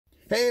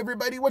Hey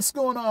everybody, what's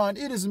going on?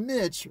 It is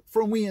Mitch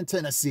from We in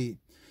Tennessee.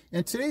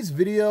 In today's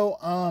video,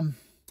 I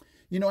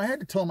had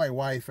to tell my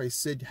wife, I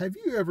said, have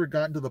you ever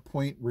gotten to the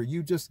point where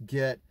you just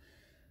get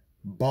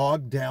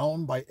bogged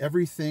down by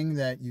everything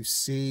that you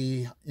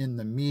see in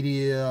the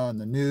media, on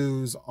the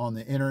news, on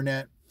the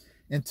internet?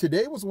 And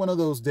today was one of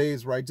those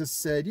days where I just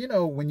said,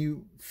 when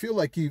you feel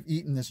like you've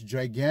eaten this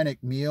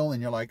gigantic meal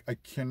and you're like, I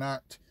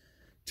cannot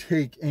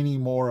take any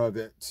more of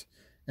it.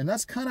 And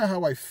that's kind of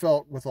how I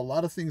felt with a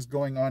lot of things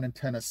going on in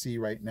Tennessee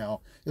right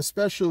now,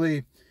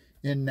 especially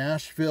in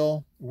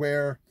Nashville,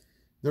 where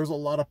there's a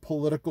lot of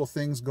political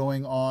things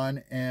going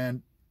on.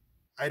 And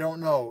I don't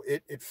know,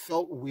 it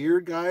felt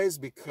weird, guys,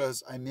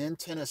 because I'm in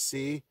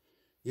Tennessee,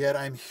 yet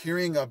I'm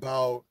hearing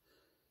about,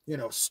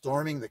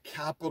 storming the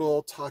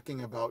Capitol,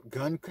 talking about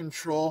gun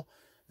control.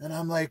 And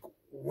I'm like,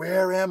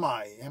 where am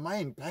I? Am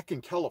I back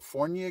in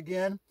California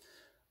again?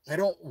 I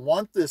don't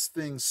want this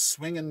thing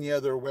swinging the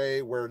other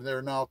way where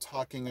they're now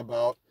talking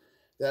about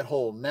that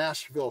whole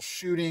Nashville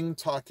shooting,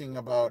 talking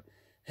about,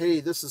 hey,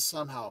 this is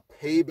somehow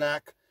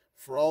payback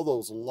for all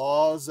those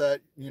laws that,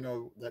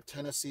 that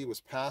Tennessee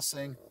was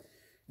passing.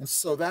 And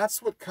so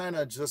that's what kind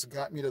of just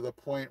got me to the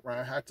point where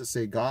I had to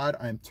say, God,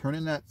 I'm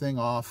turning that thing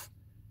off,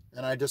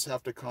 and I just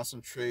have to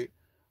concentrate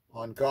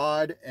on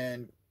God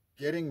and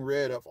getting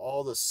rid of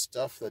all the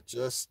stuff that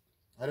just,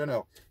 I don't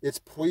know, it's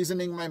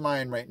poisoning my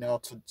mind right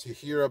now to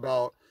hear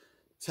about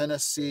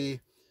Tennessee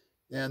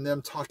and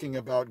them talking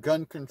about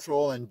gun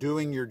control and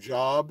doing your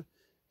job.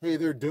 Hey,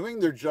 they're doing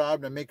their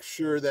job to make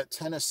sure that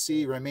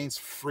Tennessee remains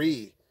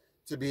free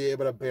to be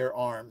able to bear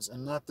arms,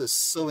 and not this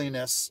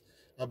silliness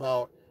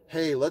about,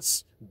 hey,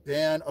 let's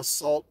ban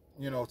assault,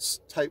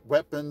 type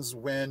weapons,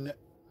 when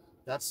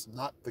that's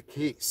not the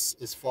case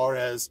as far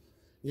as,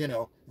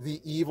 the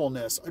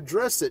evilness.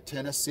 Address it,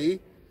 Tennessee.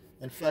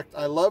 In fact,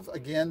 I love,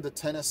 again, the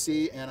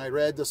Tennessee, and I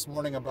read this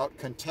morning about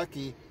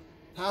Kentucky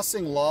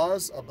passing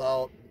laws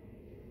about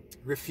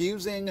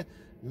refusing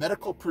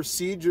medical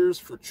procedures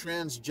for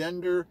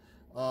transgender,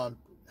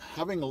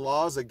 having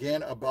laws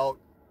again about,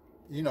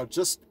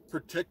 just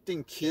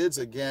protecting kids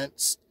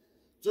against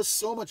just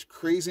so much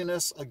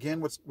craziness.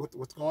 Again, what's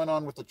going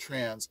on with the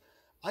trans.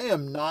 I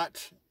am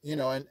not,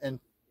 and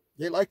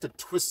they like to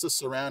twist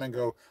this around and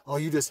go, oh,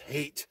 you just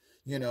hate,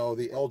 the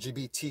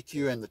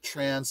LGBTQ and the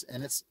trans.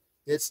 And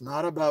it's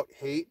not about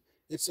hate.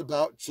 It's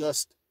about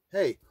just,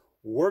 hey,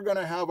 we're going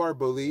to have our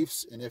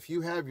beliefs, and if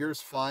you have yours,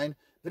 fine.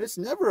 But it's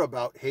never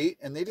about hate,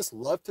 and they just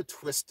love to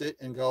twist it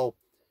and go,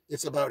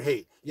 it's about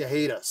hate. You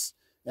hate us.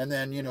 And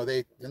then,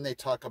 they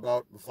talk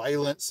about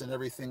violence and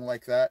everything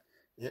like that.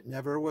 It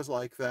never was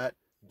like that.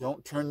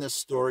 Don't turn this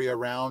story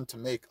around to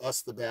make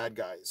us the bad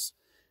guys.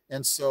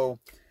 And so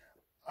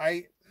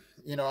I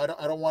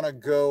don't want to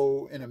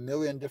go in a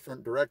million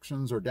different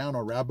directions or down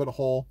a rabbit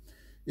hole.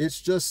 It's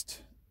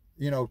just,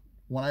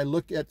 when I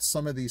look at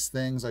some of these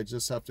things, I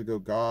just have to go,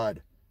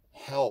 God,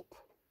 help.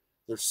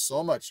 There's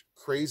so much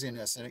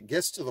craziness, and it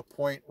gets to the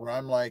point where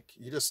I'm like,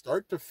 you just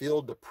start to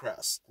feel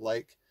depressed.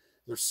 Like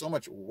there's so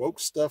much woke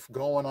stuff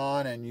going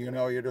on, and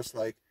you're just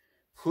like,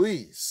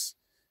 please.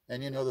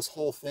 And this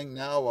whole thing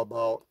now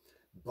about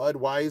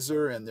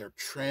Budweiser and their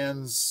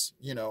trans,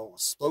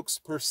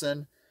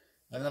 spokesperson.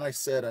 And then I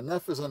said,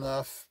 enough is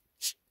enough.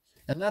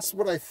 And that's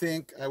what I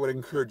think I would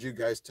encourage you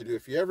guys to do.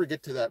 If you ever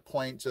get to that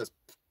point, just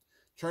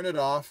turn it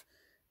off.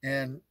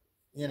 And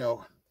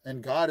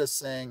and God is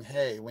saying,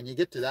 hey, when you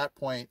get to that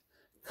point,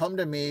 come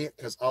to me,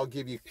 because I'll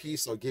give you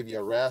peace. I'll give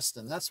you rest.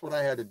 And that's what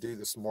I had to do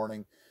this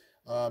morning.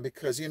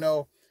 Because,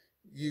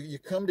 you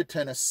come to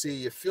Tennessee,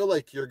 you feel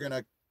like you're going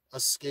to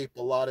escape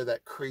a lot of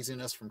that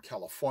craziness from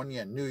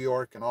California and New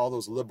York and all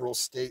those liberal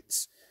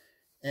states.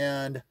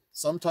 And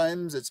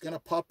sometimes it's going to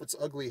pop its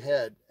ugly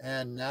head.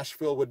 And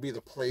Nashville would be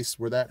the place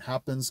where that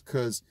happens,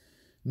 because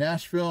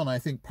Nashville, and I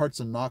think parts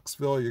of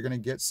Knoxville, you're going to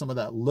get some of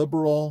that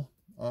liberal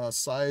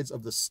sides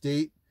of the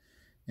state.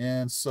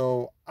 And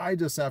so I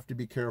just have to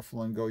be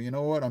careful and go, you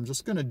know what, I'm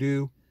just going to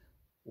do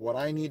what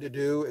I need to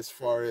do as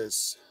far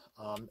as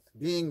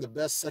being the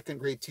best second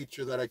grade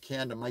teacher that I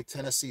can to my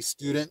Tennessee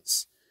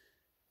students,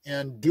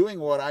 and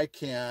doing what I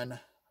can,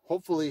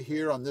 hopefully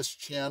here on this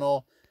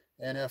channel.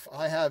 And if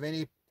I have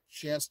any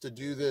chance to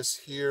do this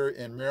here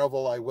in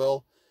Maryville, I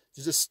will,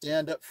 to just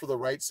stand up for the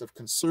rights of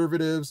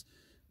conservatives,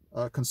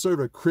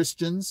 conservative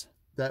Christians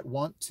that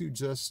want to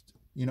just,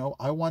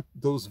 I want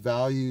those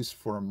values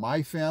for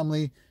my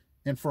family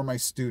and for my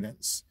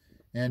students,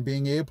 and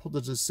being able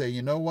to just say,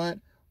 you know what,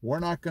 we're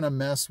not going to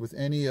mess with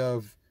any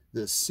of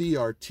this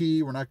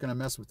CRT. We're not going to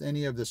mess with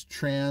any of this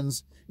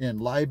trans in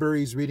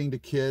libraries reading to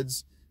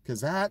kids,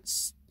 because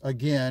that's,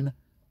 again,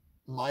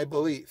 my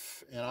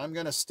belief, and I'm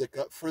going to stick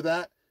up for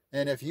that.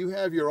 And if you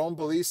have your own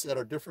beliefs that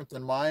are different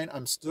than mine,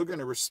 I'm still going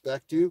to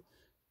respect you.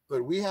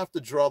 But we have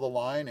to draw the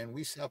line, and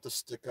we have to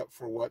stick up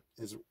for what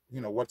is,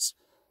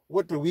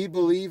 what do we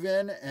believe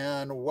in,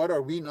 and what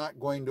are we not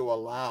going to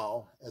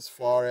allow as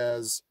far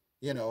as,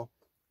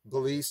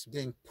 beliefs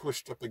being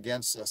pushed up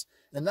against us.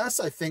 And that's,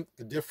 I think,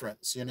 the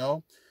difference,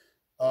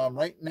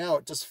 Right now,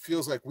 it just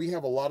feels like we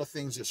have a lot of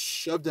things just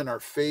shoved in our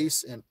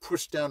face and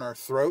pushed down our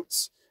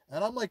throats.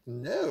 And I'm like,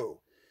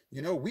 no,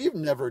 you know, we've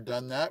never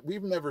done that.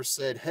 We've never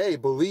said, hey,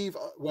 believe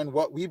when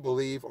what we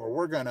believe, or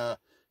we're going to,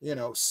 you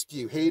know,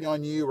 spew hate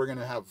on you. We're going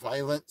to have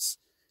violence.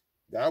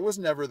 That was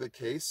never the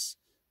case.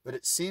 But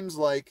it seems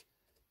like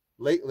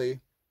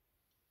lately,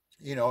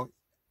 you know,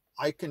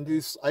 I can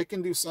do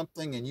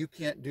something and you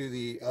can't do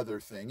the other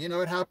thing. You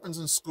know, it happens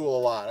in school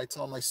a lot. I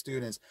tell my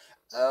students,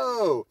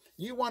 oh,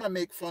 you want to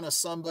make fun of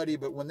somebody,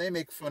 but when they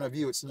make fun of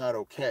you, it's not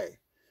okay.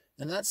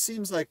 And that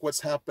seems like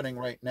what's happening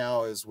right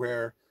now, is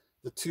where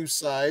the two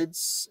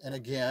sides, and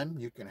again,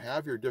 you can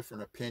have your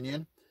different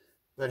opinion,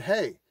 but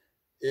hey,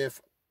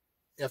 if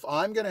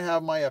I'm going to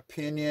have my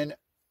opinion,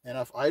 and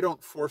if I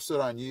don't force it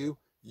on you,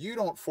 you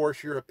don't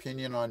force your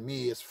opinion on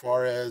me, as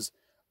far as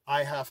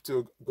I have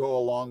to go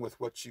along with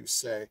what you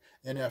say.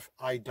 And if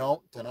I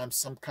don't, then I'm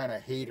some kind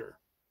of hater.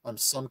 I'm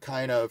some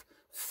kind of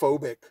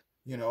phobic,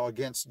 you know,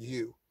 against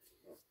you.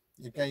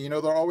 You know,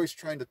 they're always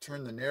trying to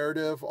turn the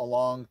narrative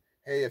along.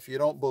 Hey, if you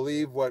don't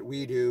believe what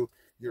we do,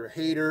 you're a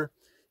hater.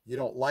 You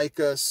don't like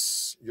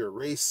us. You're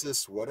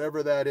racist,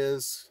 whatever that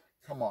is.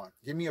 Come on,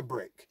 give me a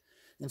break.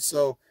 And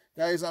so,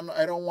 guys,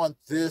 I don't want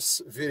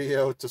this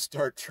video to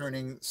start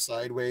turning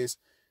sideways.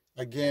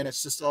 Again,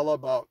 it's just all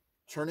about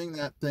turning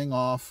that thing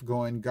off,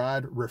 going,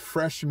 God,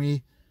 refresh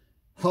me.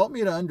 Help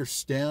me to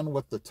understand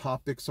what the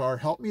topics are.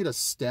 Help me to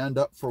stand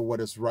up for what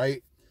is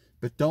right,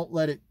 but don't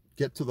let it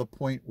get to the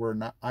point where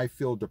I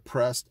feel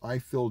depressed, I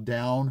feel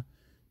down,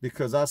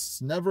 because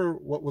that's never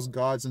what was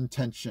God's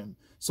intention.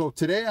 So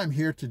today I'm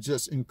here to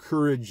just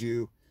encourage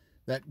you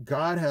that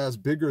God has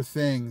bigger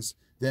things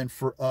than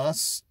for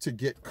us to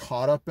get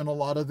caught up in a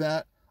lot of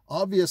that.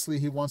 Obviously,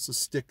 he wants to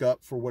stick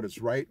up for what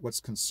is right, what's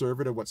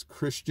conservative, what's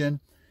Christian,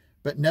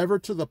 but never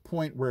to the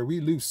point where we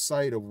lose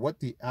sight of what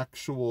the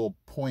actual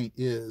point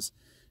is.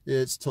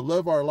 It's to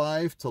live our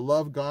life, to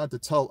love God, to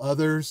tell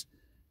others,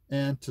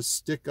 and to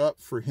stick up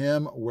for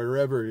him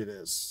wherever it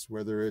is,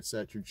 whether it's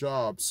at your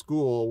job,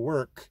 school,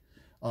 work,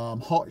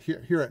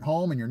 here at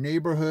home, in your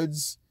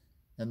neighborhoods.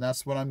 And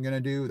that's what I'm going to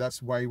do.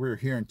 That's why we're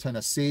here in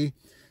Tennessee.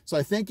 So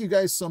I thank you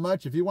guys so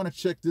much. If you want to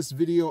check this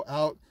video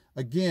out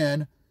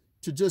again,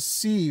 to just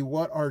see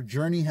what our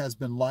journey has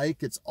been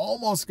like. It's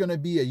almost going to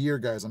be a year,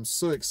 guys. I'm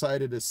so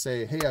excited to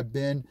say, hey, I've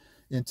been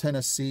in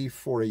Tennessee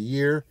for a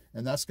year,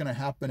 and that's going to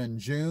happen in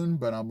June,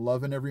 but I'm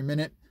loving every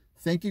minute.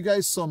 Thank you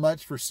guys so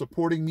much for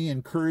supporting me,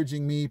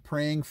 encouraging me,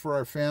 praying for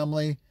our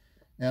family,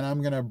 and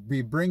I'm going to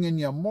be bringing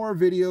you more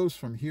videos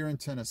from here in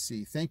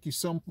Tennessee. Thank you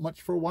so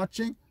much for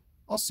watching.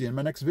 I'll see you in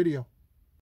my next video.